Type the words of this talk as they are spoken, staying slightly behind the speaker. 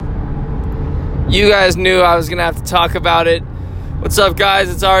You guys knew I was going to have to talk about it. What's up, guys?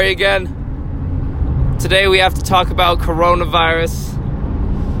 It's Ari again. Today we have to talk about coronavirus.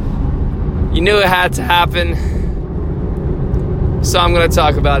 You knew it had to happen, so I'm going to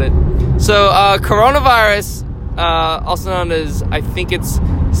talk about it. So, coronavirus, also known as, I think it's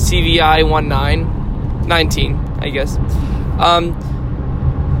CVI-19, I guess.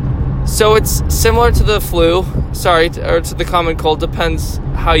 So it's similar to the flu, or to the common cold, depends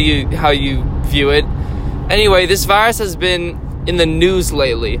how you view it. Anyway, this virus has been in the news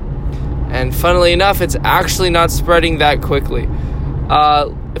lately, and funnily enough, it's actually not spreading that quickly.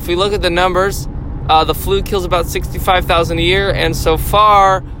 If we look at the numbers, the flu kills about 65,000 a year, and so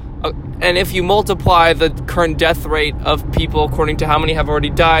far, and if you multiply the current death rate of people according to how many have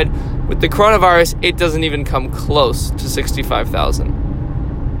already died with the coronavirus, it doesn't even come close to 65,000.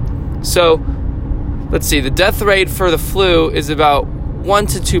 So, let's see, the death rate for the flu is about 1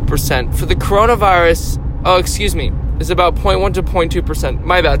 to 2%. For the coronavirus, is about 0.1 to 0.2%.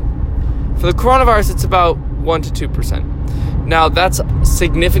 My bad. For the coronavirus, it's about 1 to 2%. Now, that's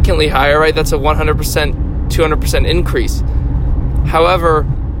significantly higher, right? That's a 100%, 200% increase. However,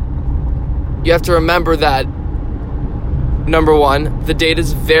 you have to remember that, number one, the data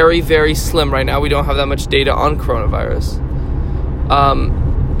is very, very slim right now. We don't have that much data on coronavirus.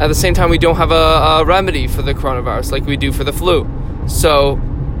 At the same time, we don't have a remedy for the coronavirus like we do for the flu. So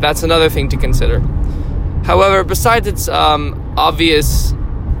that's another thing to consider. However, besides its obvious,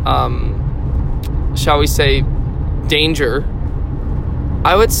 shall we say, danger,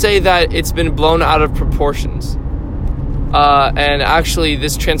 I would say that it's been blown out of proportions. And actually,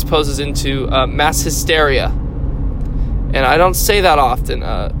 this transposes into mass hysteria. And I don't say that often.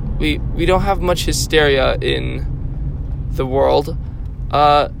 We don't have much hysteria in the world.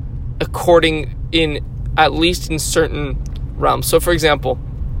 At least in certain realms. So, for example,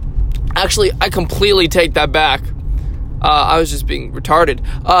 actually, I completely take that back. I was just being retarded.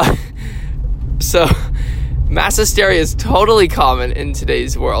 So, mass hysteria is totally common in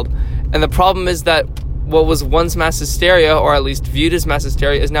today's world. And the problem is that what was once mass hysteria, or at least viewed as mass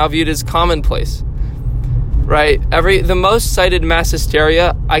hysteria, is now viewed as commonplace. Right? The most cited mass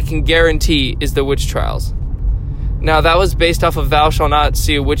hysteria, I can guarantee, is the witch trials. Now, that was based off of thou shalt not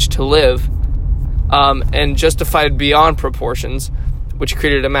see a witch to live, and justified beyond proportions, which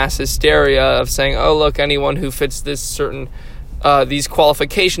created a mass hysteria of saying, oh, look, anyone who fits this certain, these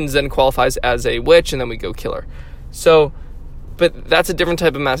qualifications then qualifies as a witch, and then we go kill her. So, but that's a different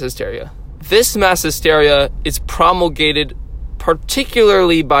type of mass hysteria. This mass hysteria is promulgated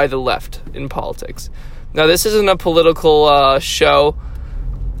particularly by the left in politics. Now, this isn't a political show.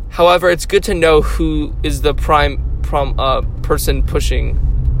 However, it's good to know who is the prime person pushing.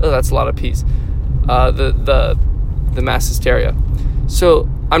 Oh, that's a lot of P's. The mass hysteria. So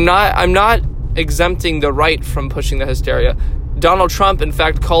I'm not exempting the right from pushing the hysteria. Donald Trump, in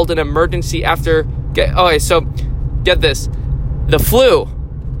fact, called an emergency after. Get this: the flu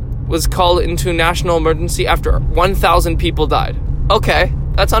was called into a national emergency after 1,000 people died. Okay,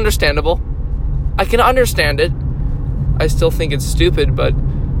 that's understandable. I can understand it. I still think it's stupid, but.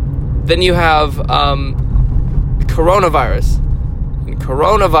 Then you have coronavirus. In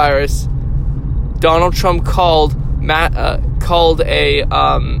coronavirus, Donald Trump called a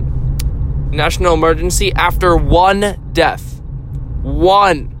national emergency after one death.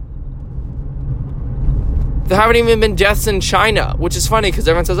 One. There haven't even been deaths in China, which is funny because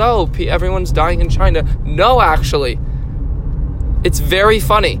everyone says, oh, everyone's dying in China. No, actually. It's very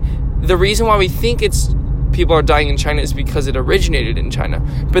funny. The reason why we think people are dying in China is because it originated in China,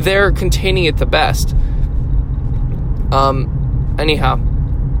 but they're containing it the best. Anyhow,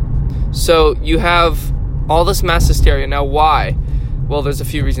 so you have all this mass hysteria. Now, why? Well, there's a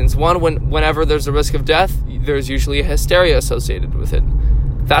few reasons. One, whenever there's a risk of death, there's usually a hysteria associated with it.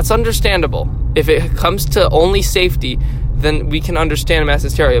 That's understandable. If it comes to only safety, then we can understand mass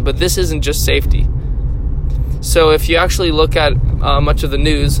hysteria, but this isn't just safety. So if you actually look at much of the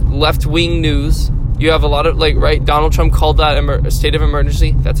news, left-wing news, you have a lot of, right, Donald Trump called that a state of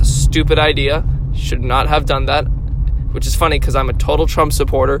emergency. That's a stupid idea. Should not have done that, which is funny because I'm a total Trump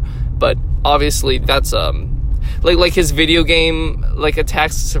supporter, but obviously that's, like his video game,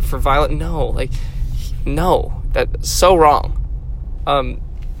 attacks for violence. No, that's so wrong. I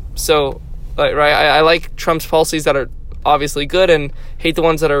like Trump's policies that are obviously good and hate the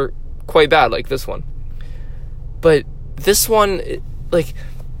ones that are quite bad, like this one. But this one,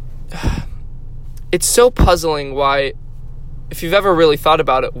 it's so puzzling why, if you've ever really thought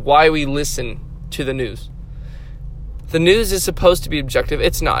about it, why we listen to the news. The news is supposed to be objective.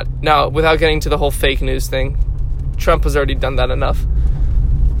 It's not. Now, without getting to the whole fake news thing, Trump has already done that enough.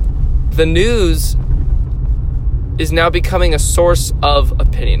 the news is now becoming a source of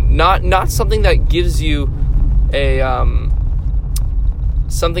opinion, not something that gives you a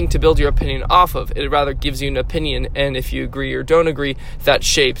something to build your opinion off of. It rather gives you an opinion, and if you agree or don't agree, that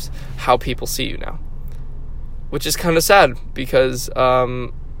shapes how people see you now, which is kind of sad because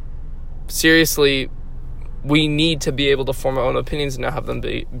seriously, we need to be able to form our own opinions and not have them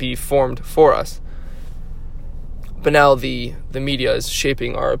be formed for us. But now the media is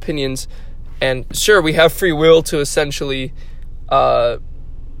shaping our opinions, and sure, we have free will to essentially, right?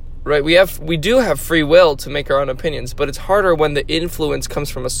 We do have free will to make our own opinions, but it's harder when the influence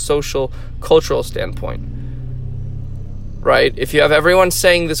comes from a social, cultural standpoint, right? If you have everyone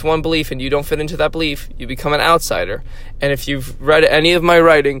saying this one belief and you don't fit into that belief, you become an outsider. And if you've read any of my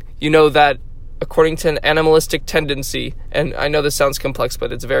writing, you know that according to an animalistic tendency, and I know this sounds complex,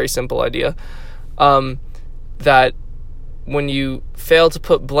 but it's a very simple idea, that when you fail to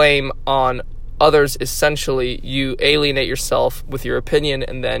put blame on others, essentially you alienate yourself with your opinion,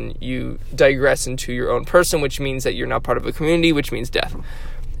 and then you digress into your own person, which means that you're not part of a community, which means death.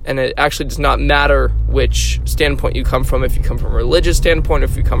 And it actually does not matter which standpoint you come from. If you come from a religious standpoint,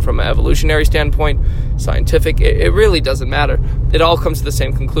 if you come from an evolutionary standpoint, scientific, it really doesn't matter. It all comes to the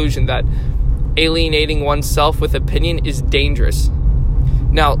same conclusion, that alienating oneself with opinion is dangerous.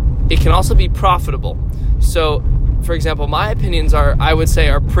 Now, it can also be profitable. So, for example, my opinions are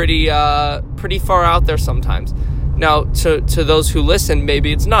pretty far out there sometimes. Now, to those who listen,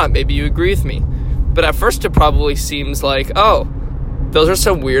 maybe it's not. Maybe you agree with me. But at first, it probably seems like, oh, those are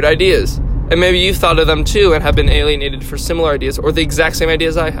some weird ideas. And maybe you've thought of them too and have been alienated for similar ideas or the exact same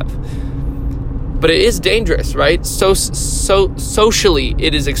ideas I have. But it is dangerous, right? So socially,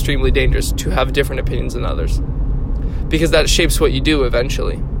 it is extremely dangerous to have different opinions than others, because that shapes what you do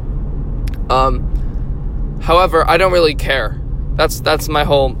eventually. However, I don't really care. That's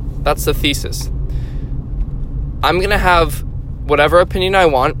the thesis. I'm going to have whatever opinion I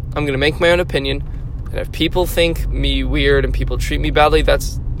want. I'm going to make my own opinion. And if people think me weird and people treat me badly,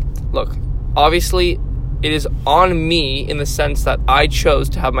 look, obviously it is on me in the sense that I chose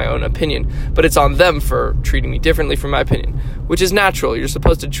to have my own opinion, but it's on them for treating me differently from my opinion, which is natural. You're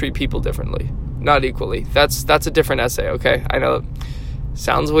supposed to treat people differently, not equally. That's a different essay, okay? I know it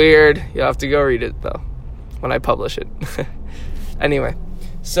sounds weird. You'll have to go read it, though, when I publish it. Anyway,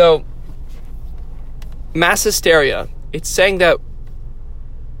 so mass hysteria. It's saying that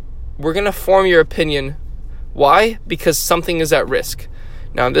we're going to form your opinion. Why? Because something is at risk.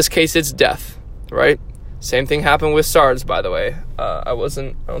 Now, in this case, it's death, right? Same thing happened with SARS, by the way. I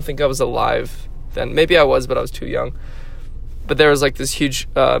don't think I was alive then. Maybe I was, but I was too young. But there was like this huge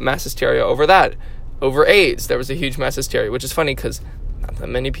mass hysteria over that. Over AIDS, there was a huge mass hysteria, which is funny because not that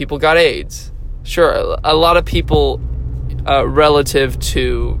many people got AIDS. Sure, a lot of people relative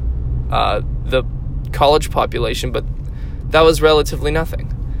to the college population, but that was relatively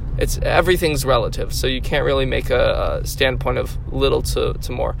nothing. Everything's relative, so you can't really make a standpoint of little to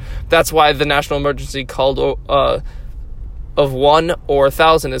more. That's why the national emergency called of 1 or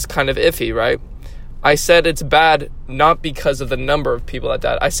 1,000 is kind of iffy, right? I said it's bad not because of the number of people that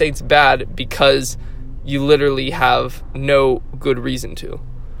died. I say it's bad because you literally have no good reason to.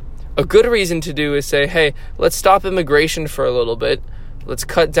 A good reason to do is say, hey, let's stop immigration for a little bit. Let's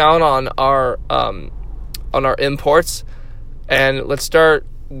cut down on our imports, and let's start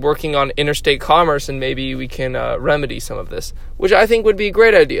working on interstate commerce, and maybe we can remedy some of this, which I think would be a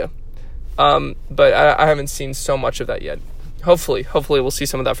great idea. But I haven't seen so much of that yet. Hopefully we'll see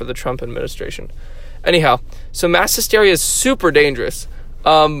some of that for the Trump administration. Anyhow, so mass hysteria is super dangerous.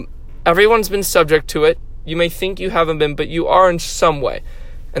 Everyone's been subject to it. You may think you haven't been, but you are in some way.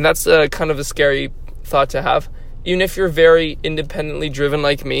 And that's kind of a scary thought to have. Even if you're very independently driven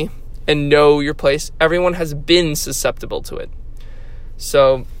like me and know your place, everyone has been susceptible to it.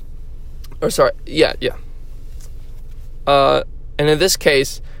 And in this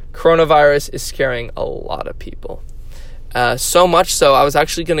case, coronavirus is scaring a lot of people. So much so, I was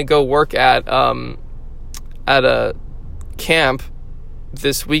actually going to go work at a camp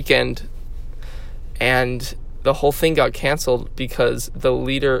this weekend, and the whole thing got canceled because the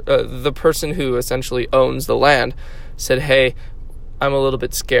leader, the person who essentially owns the land, said, hey, I'm a little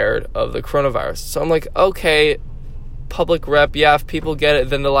bit scared of the coronavirus. So I'm like, okay, public rep, yeah, if people get it,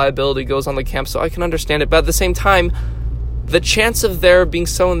 then the liability goes on the camp, so I can understand it. But at the same time, the chance of there being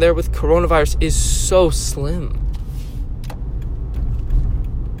someone there with coronavirus is so slim.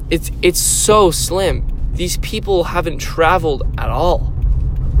 It's so slim. These people haven't traveled at all.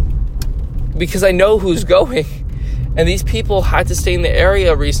 Because I know who's going. And these people had to stay in the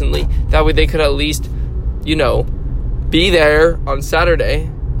area recently. That way they could at least, be there on Saturday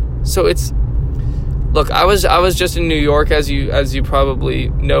So look, I was just in New York, as you probably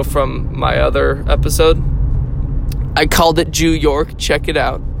know from my other episode. I called it Jew York. Check it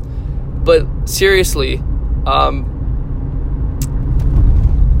out. But seriously,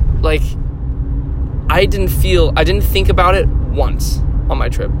 like, I didn't think about it once on my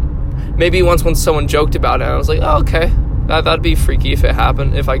trip. Maybe once when someone joked about it, and I was like, oh, okay, that'd be freaky if it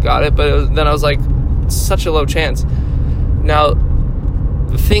happened, if I got it. But then I was like, such a low chance. Now,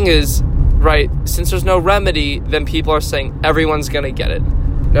 the thing is, right, since there's no remedy, then people are saying everyone's going to get it.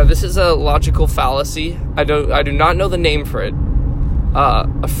 Now, this is a logical fallacy. I do not know the name for it,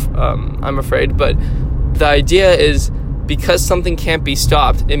 I'm afraid, but the idea is, because something can't be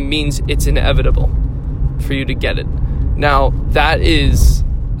stopped, it means it's inevitable for you to get it. Now,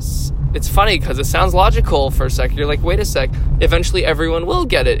 it's funny because it sounds logical for a sec. You're like, wait a sec, eventually everyone will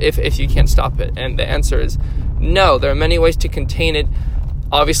get it if you can't stop it. And the answer is no. There are many ways to contain it.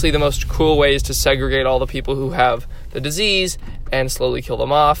 Obviously, the most cruel way is to segregate all the people who have the disease and slowly kill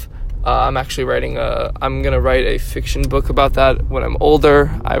them off. I'm actually I'm going to write a fiction book about that when I'm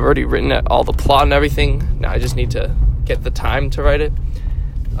older. I've already written all the plot and everything. Now I just need to get the time to write it.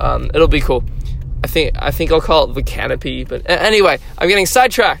 It'll be cool. I think I'll call it The Canopy. But anyway, I'm getting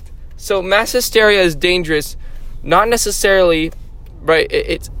sidetracked. So mass hysteria is dangerous, not necessarily, right?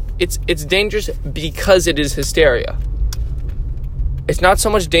 It's dangerous because it is hysteria. It's not so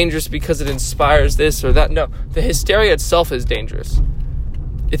much dangerous because it inspires this or that. No, the hysteria itself is dangerous.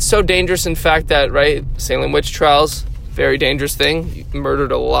 It's so dangerous, in fact, that, right, Salem witch trials, very dangerous thing. You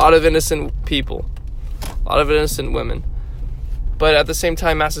murdered a lot of innocent people, a lot of innocent women. But at the same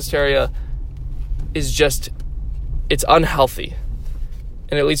time, mass hysteria is it's unhealthy.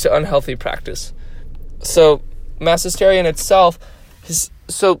 And it leads to unhealthy practice. So mass hysteria in itself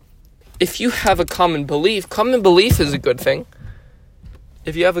so if you have a common belief is a good thing.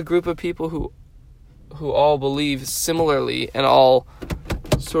 If you have a group of people who all believe similarly and all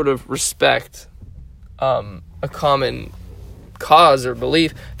sort of respect a common cause or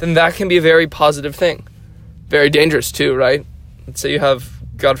belief, then that can be a very positive thing. Very dangerous too, right? Let's say you have,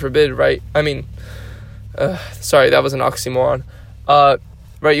 God forbid, right? I mean, sorry, that was an oxymoron.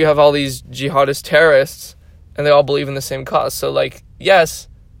 Right, you have all these jihadist terrorists, and they all believe in the same cause. So, like, yes,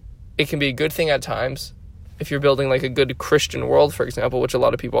 it can be a good thing at times, if you're building, like, a good Christian world, for example, which a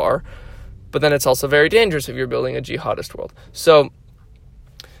lot of people are. But then it's also very dangerous if you're building a jihadist world. So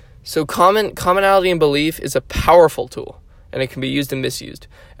commonality in belief is a powerful tool, and it can be used and misused.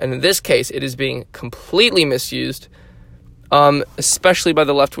 And in this case, it is being completely misused, especially by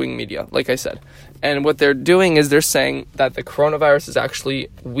the left-wing media, like I said. And what they're doing is they're saying that the coronavirus is actually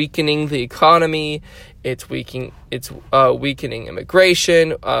weakening the economy. It's weakening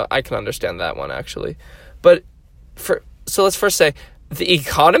immigration. I can understand that one, actually. But so let's first say the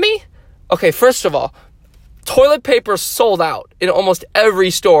economy. Okay, first of all, toilet paper sold out in almost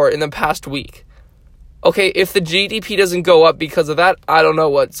every store in the past week. Okay, if the GDP doesn't go up because of that, I don't know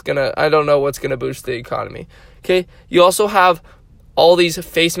what's gonna boost the economy. Okay, you also have all these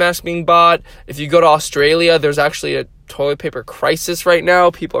face masks being bought. If you go to Australia, there's actually a toilet paper crisis right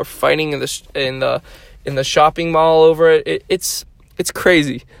now. People are fighting in the shopping mall over it. It's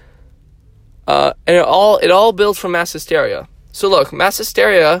crazy. And it all builds from mass hysteria. So look, mass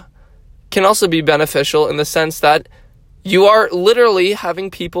hysteria can also be beneficial in the sense that you are literally having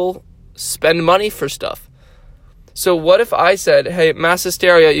people spend money for stuff. So what if I said, hey, mass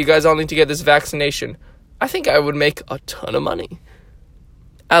hysteria, you guys all need to get this vaccination? I think I would make a ton of money.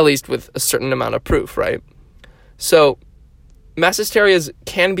 At least with a certain amount of proof, right? So mass hysteria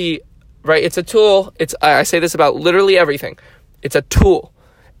can be, right, it's a tool. I say this about literally everything. It's a tool.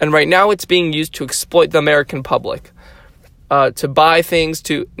 And right now it's being used to exploit the American public. To buy things,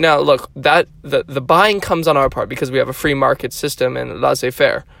 now look, that the buying comes on our part because we have a free market system and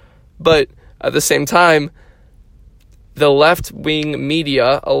laissez-faire. But at the same time, the left-wing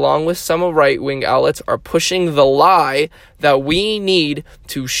media, along with some right-wing outlets, are pushing the lie that we need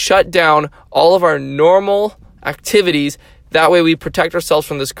to shut down all of our normal activities. That way we protect ourselves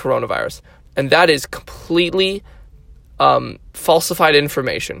from this coronavirus. And that is completely falsified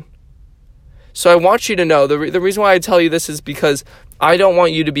information. So I want you to know, the reason why I tell you this is because I don't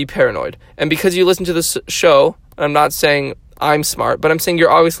want you to be paranoid. And because you listen to this show, I'm not saying I'm smart, but I'm saying you're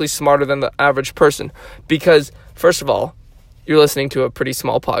obviously smarter than the average person. Because, first of all, you're listening to a pretty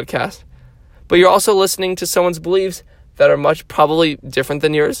small podcast. But you're also listening to someone's beliefs that are probably different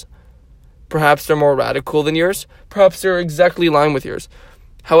than yours. Perhaps they're more radical than yours. Perhaps they're exactly in line with yours.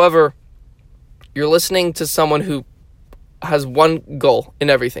 However, you're listening to someone who has one goal in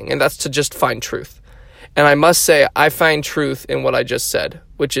everything, and that's to just find truth. And I must say, I find truth in what I just said,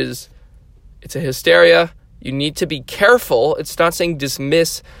 which is, it's a hysteria. You need to be careful. It's not saying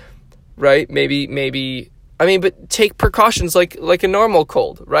dismiss, right? But take precautions like a normal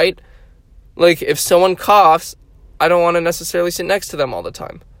cold, right? Like, if someone coughs, I don't want to necessarily sit next to them all the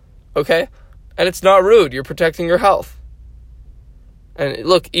time, okay? And it's not rude. You're protecting your health. And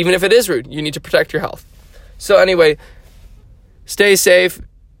look, even if it is rude, you need to protect your health. So anyway, stay safe.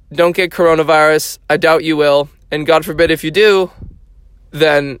 Don't get coronavirus. I doubt you will. And God forbid if you do,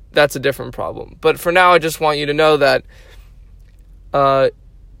 then that's a different problem. But for now, I just want you to know that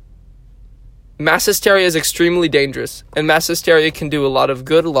mass hysteria is extremely dangerous. And mass hysteria can do a lot of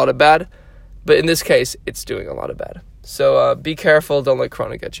good, a lot of bad. But in this case, it's doing a lot of bad. So be careful. Don't let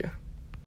corona get you.